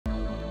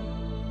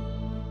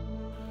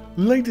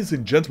Ladies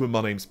and gentlemen,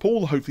 my name's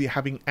Paul, hopefully you're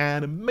having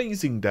an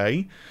amazing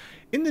day.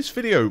 In this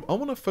video, I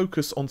want to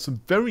focus on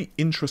some very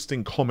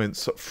interesting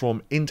comments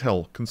from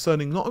Intel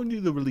concerning not only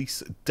the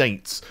release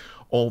dates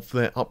of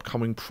their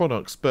upcoming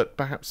products, but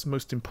perhaps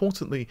most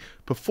importantly,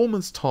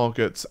 performance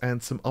targets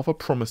and some other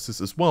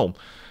promises as well.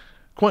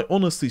 Quite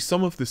honestly,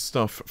 some of this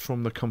stuff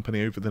from the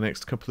company over the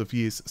next couple of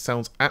years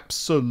sounds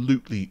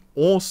absolutely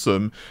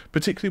awesome,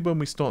 particularly when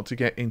we start to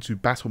get into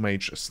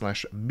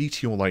Battlemage /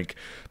 Meteor Lake.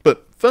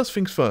 But first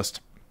things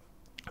first,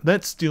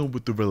 let's deal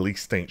with the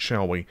release date,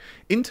 shall we?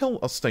 Intel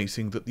are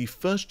stating that the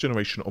first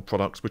generation of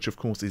products, which of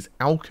course is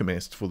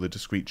Alchemist for the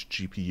discrete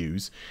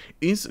GPUs,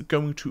 is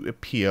going to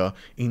appear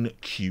in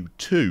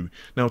Q2.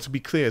 Now, to be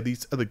clear,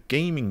 these are the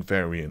gaming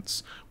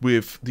variants.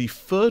 With the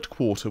third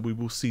quarter, we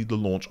will see the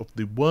launch of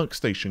the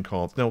workstation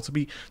cards. Now, to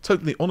be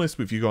totally honest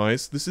with you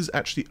guys, this is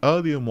actually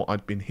earlier than what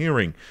I'd been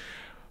hearing.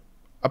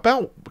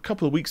 About a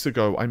couple of weeks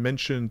ago, I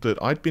mentioned that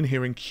I'd been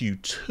hearing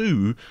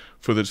Q2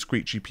 for the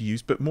discrete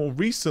GPUs, but more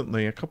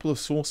recently, a couple of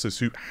sources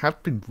who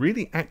have been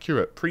really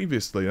accurate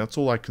previously, that's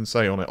all I can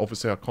say on it.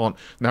 Obviously, I can't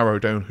narrow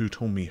down who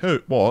told me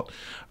what,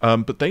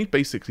 but they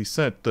basically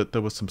said that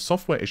there were some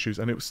software issues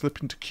and it was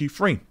slipping to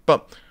Q3.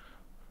 But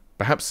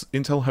perhaps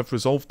Intel have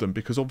resolved them,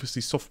 because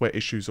obviously software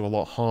issues are a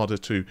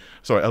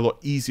lot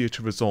easier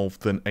to resolve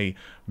than a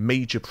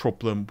major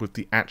problem with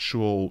the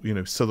actual,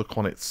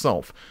 silicon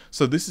itself.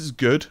 So this is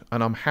good,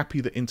 and I'm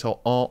happy that Intel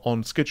are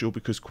on schedule,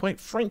 because quite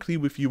frankly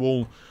with you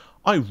all,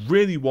 I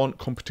really want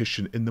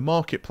competition in the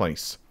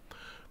marketplace.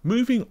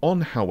 Moving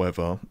on,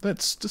 however,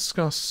 let's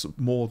discuss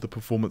more the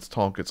performance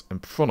targets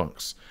and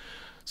products.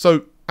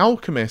 So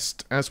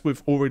Alchemist, as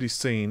we've already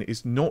seen,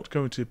 is not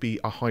going to be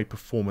a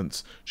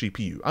high-performance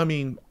GPU. I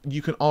mean,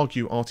 you can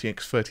argue RTX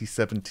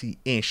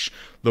 3070-ish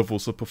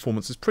levels of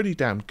performance is pretty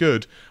damn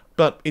good,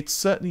 but it's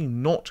certainly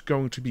not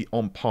going to be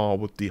on par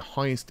with the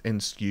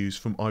highest-end SKUs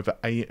from either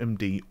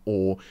AMD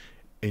or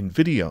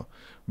Nvidia.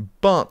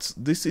 But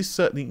this is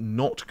certainly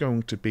not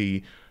going to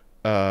be,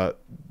 the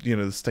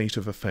state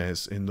of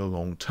affairs in the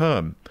long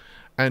term.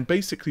 And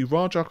basically,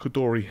 Raja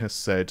Koduri has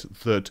said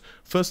that,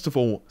 first of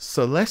all,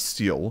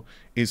 Celestial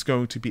is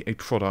going to be a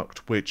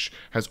product which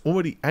has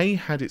already,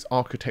 had its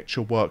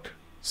architecture work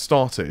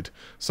started.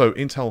 So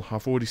Intel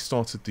have already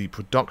started the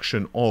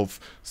production of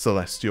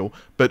Celestial,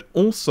 but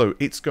also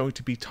it's going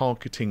to be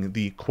targeting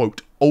the,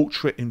 quote,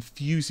 ultra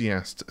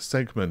enthusiast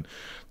segment.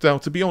 Now,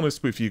 to be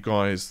honest with you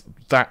guys,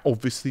 that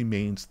obviously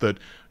means that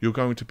you're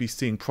going to be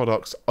seeing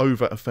products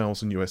over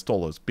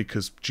 $1,000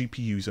 because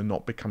GPUs are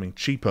not becoming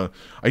cheaper.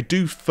 I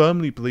do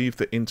firmly believe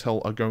that Intel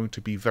are going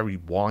to be very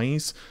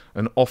wise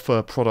and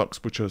offer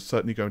products which are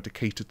certainly going to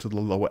cater to the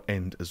lower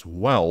end as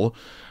well.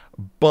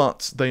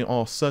 But they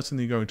are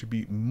certainly going to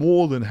be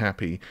more than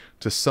happy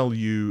to sell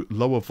you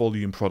lower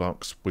volume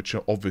products, which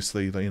are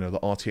obviously the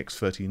RTX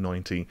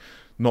 3090.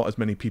 Not as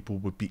many people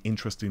would be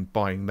interested in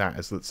buying that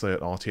as, let's say, an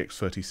RTX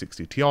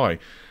 3060 Ti.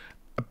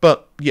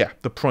 But yeah,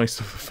 the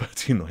price of the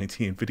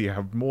 3090, Nvidia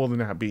have more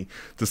than happy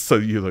to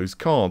sell you those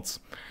cards.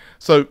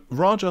 So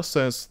Raja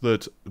says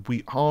that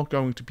we are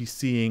going to be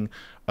seeing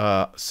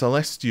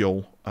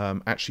Celestial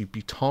actually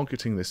be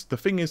targeting this. The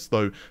thing is,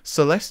 though,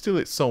 Celestial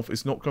itself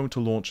is not going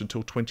to launch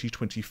until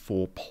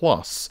 2024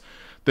 plus.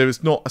 There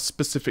is not a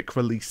specific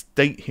release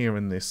date here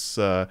in this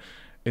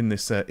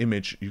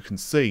image you can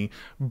see,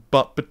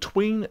 but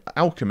between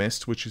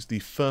Alchemist, which is the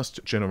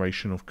first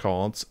generation of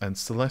cards, and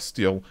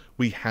Celestial,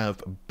 we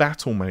have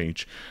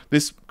Battlemage.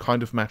 This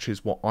kind of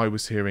matches what I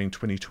was hearing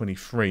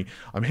 2023.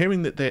 I'm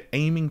hearing that they're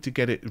aiming to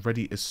get it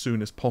ready as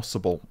soon as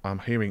possible. I'm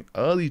hearing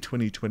early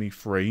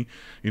 2023,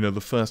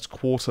 the first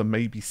quarter,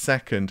 maybe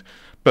second,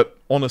 but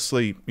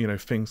honestly,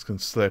 things can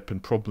slip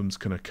and problems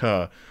can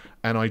occur.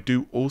 And I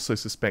do also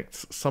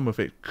suspect some of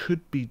it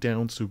could be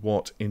down to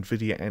what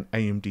Nvidia and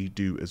AMD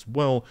do as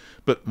well,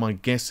 but my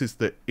guess is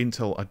that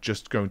Intel are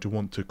just going to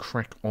want to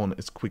crack on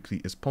as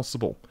quickly as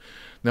possible.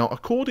 Now,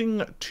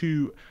 according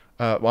to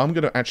I'm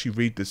going to actually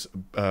read this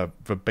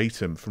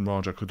verbatim from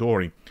Raja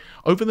Koduri.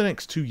 Over the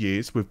next 2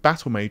 years, with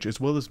Battlemage as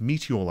well as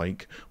Meteor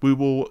Lake, we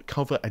will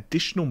cover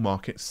additional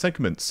market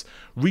segments,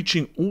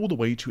 reaching all the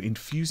way to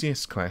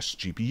enthusiast-class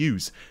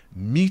GPUs.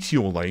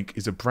 Meteor Lake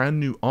is a brand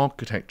new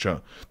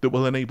architecture that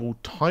will enable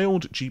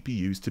tiled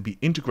GPUs to be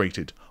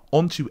integrated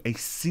onto a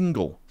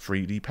single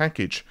 3D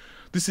package.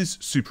 This is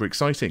super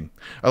exciting.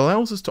 It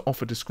allows us to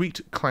offer discrete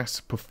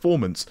class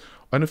performance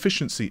and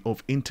efficiency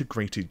of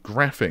integrated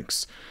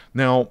graphics.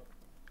 Now,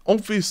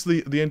 obviously,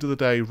 at the end of the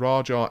day,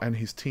 Raja and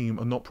his team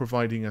are not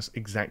providing us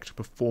exact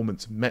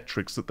performance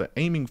metrics that they're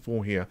aiming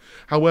for here.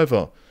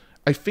 However,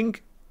 I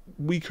think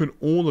we can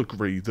all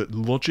agree that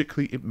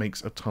logically it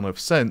makes a ton of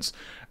sense,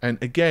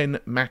 and again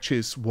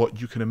matches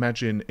what you can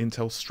imagine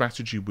Intel's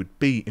strategy would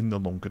be in the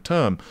longer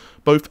term.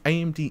 Both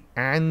AMD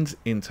and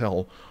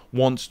Intel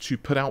want to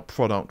put out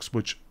products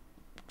which,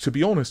 to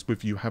be honest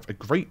with you, have a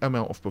great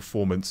amount of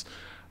performance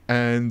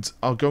and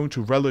are going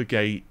to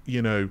relegate,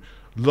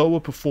 lower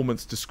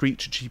performance discrete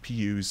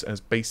GPUs as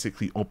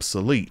basically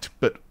obsolete.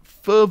 But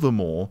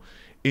furthermore,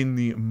 in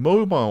the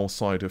mobile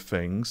side of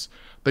things,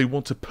 they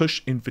want to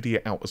push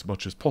Nvidia out as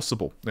much as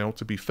possible. Now,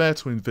 to be fair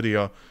to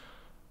Nvidia,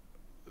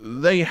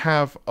 they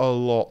have a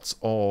lot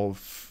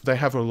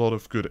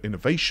of good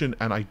innovation,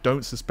 and I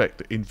don't suspect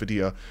that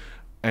Nvidia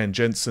and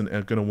Jensen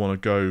are going to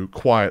want to go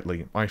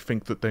quietly. I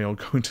think that they are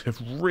going to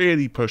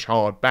really push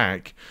hard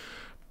back,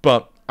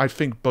 but I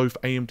think both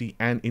AMD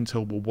and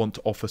Intel will want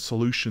to offer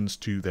solutions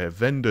to their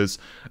vendors,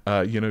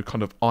 you know,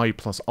 kind of I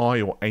plus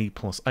I or A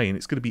plus A, and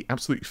it's going to be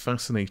absolutely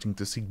fascinating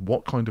to see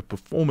what kind of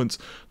performance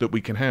that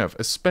we can have,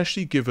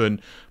 especially given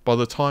by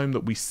the time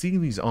that we see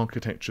these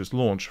architectures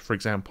launch, for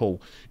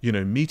example, you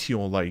know,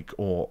 Meteor Lake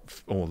or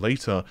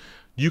later,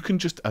 you can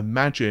just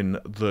imagine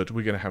that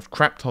we're going to have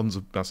crap tons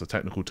of, that's a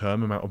technical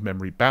term, amount of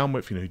memory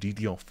bandwidth. You know,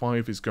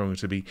 DDR5 is going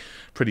to be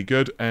pretty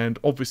good, and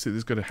obviously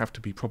there's going to have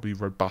to be probably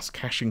robust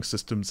caching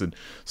systems and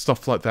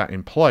stuff like that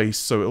in place.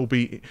 So it'll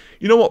be,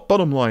 you know what,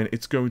 bottom line,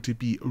 it's going to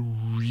be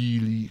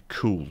really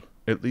cool,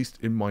 at least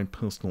in my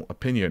personal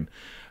opinion.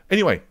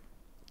 Anyway,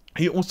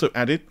 he also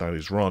added, that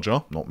is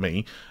Raja, not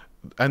me,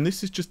 and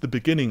this is just the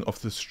beginning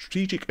of the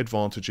strategic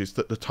advantages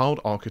that the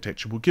tiled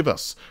architecture will give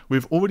us.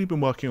 We've already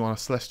been working on a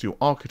celestial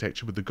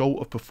architecture with the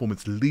goal of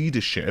performance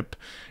leadership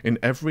in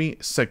every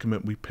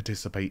segment we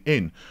participate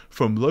in,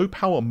 from low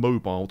power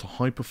mobile to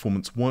high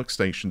performance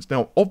workstations.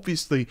 Now,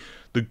 obviously,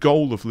 the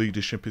goal of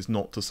leadership is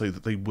not to say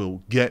that they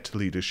will get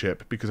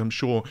leadership, because I'm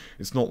sure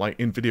it's not like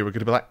Nvidia are going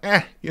to be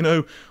like, you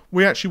know,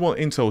 we actually want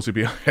Intel to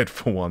be ahead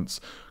for once.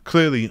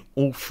 Clearly,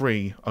 all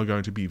three are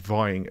going to be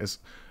vying as...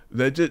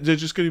 They're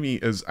just going to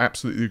be as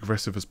absolutely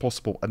aggressive as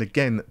possible. And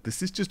again,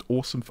 this is just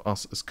awesome for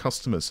us as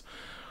customers.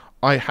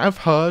 I have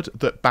heard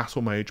that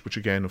Battlemage, which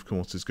again, of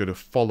course, is going to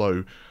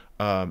follow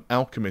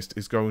Alchemist,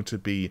 is going to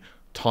be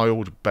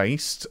tiled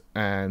based,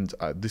 and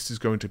this is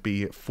going to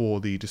be for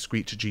the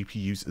discrete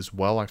GPUs as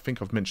well. I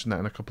think I've mentioned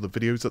that in a couple of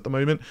videos at the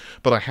moment,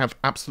 but I have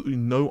absolutely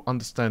no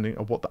understanding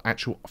of what the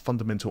actual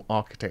fundamental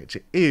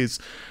architecture is,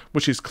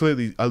 which is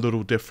clearly a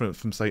little different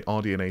from, say,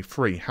 RDNA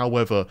 3.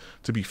 However,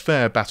 to be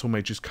fair,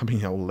 Battlemage is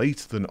coming out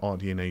later than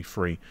RDNA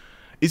 3.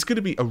 It's going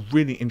to be a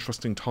really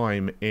interesting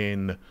time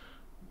in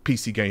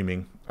PC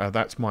gaming.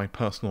 That's my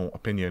personal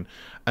opinion,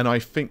 and I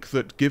think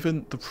that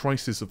given the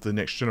prices of the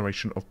next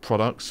generation of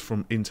products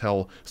from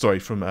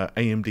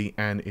AMD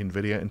and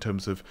Nvidia in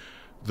terms of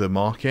the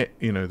market,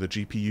 you know, the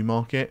GPU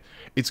market,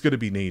 it's going to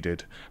be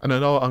needed. And I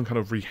know I'm kind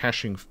of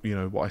rehashing, you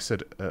know, what I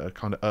said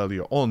kind of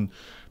earlier on,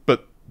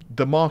 but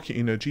the market,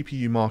 you know,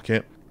 GPU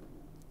market,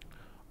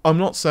 I'm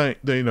not saying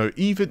that, you know,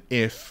 even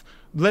if,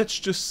 let's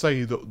just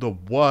say that the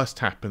worst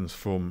happens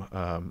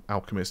from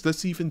Alchemist.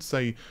 Let's even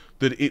say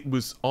that it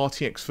was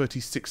RTX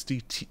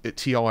 3060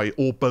 Ti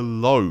or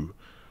below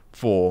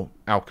for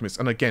Alchemist.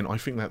 And again, I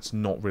think that's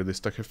not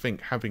realistic. I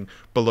think having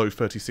below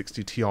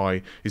 3060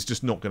 Ti is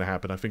just not going to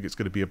happen. I think it's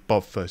going to be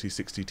above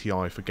 3060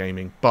 Ti for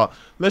gaming. But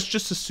let's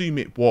just assume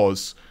it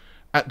was.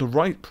 At the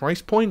right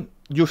price point,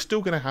 you're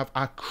still going to have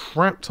a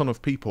crap ton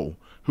of people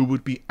who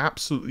would be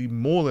absolutely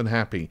more than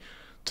happy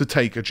to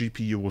take a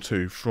GPU or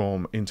two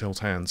from Intel's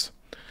hands.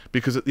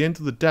 Because at the end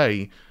of the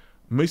day,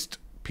 most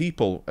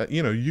people,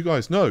 you know, you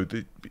guys know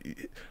that,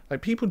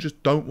 like, people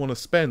just don't want to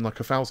spend like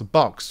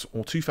 $1,000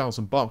 or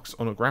 $2,000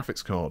 on a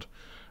graphics card.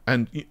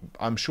 And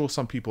I'm sure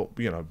some people,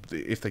 you know,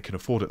 if they can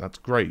afford it, that's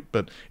great.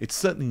 But it's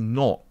certainly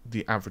not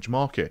the average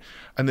market.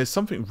 And there's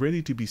something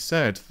really to be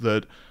said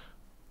that,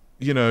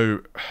 you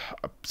know,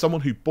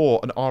 someone who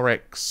bought an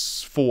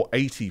RX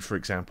 480, for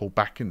example,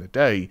 back in the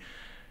day,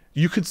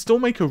 you could still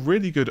make a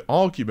really good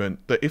argument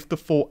that if the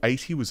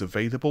 480 was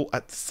available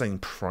at the same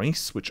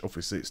price, which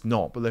obviously it's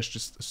not, but let's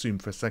just assume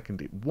for a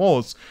second it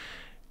was,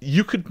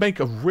 you could make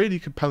a really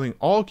compelling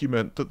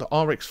argument that the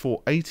RX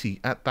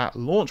 480 at that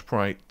launch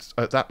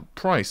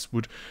price,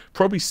 would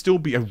probably still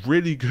be a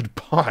really good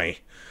buy.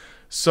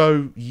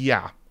 So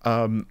yeah,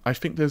 I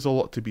think there's a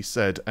lot to be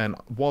said, and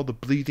while the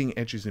bleeding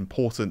edge is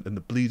important and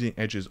the bleeding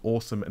edge is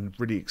awesome and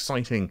really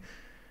exciting,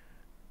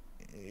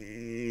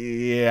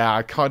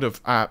 yeah,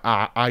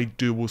 I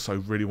do also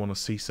really want to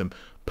see some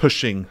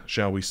pushing,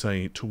 shall we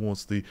say,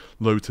 towards the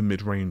low to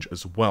mid-range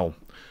as well.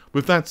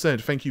 With that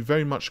said, thank you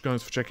very much,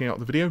 guys, for checking out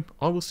the video.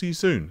 I will see you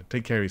soon.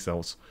 Take care of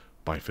yourselves.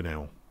 Bye for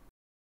now.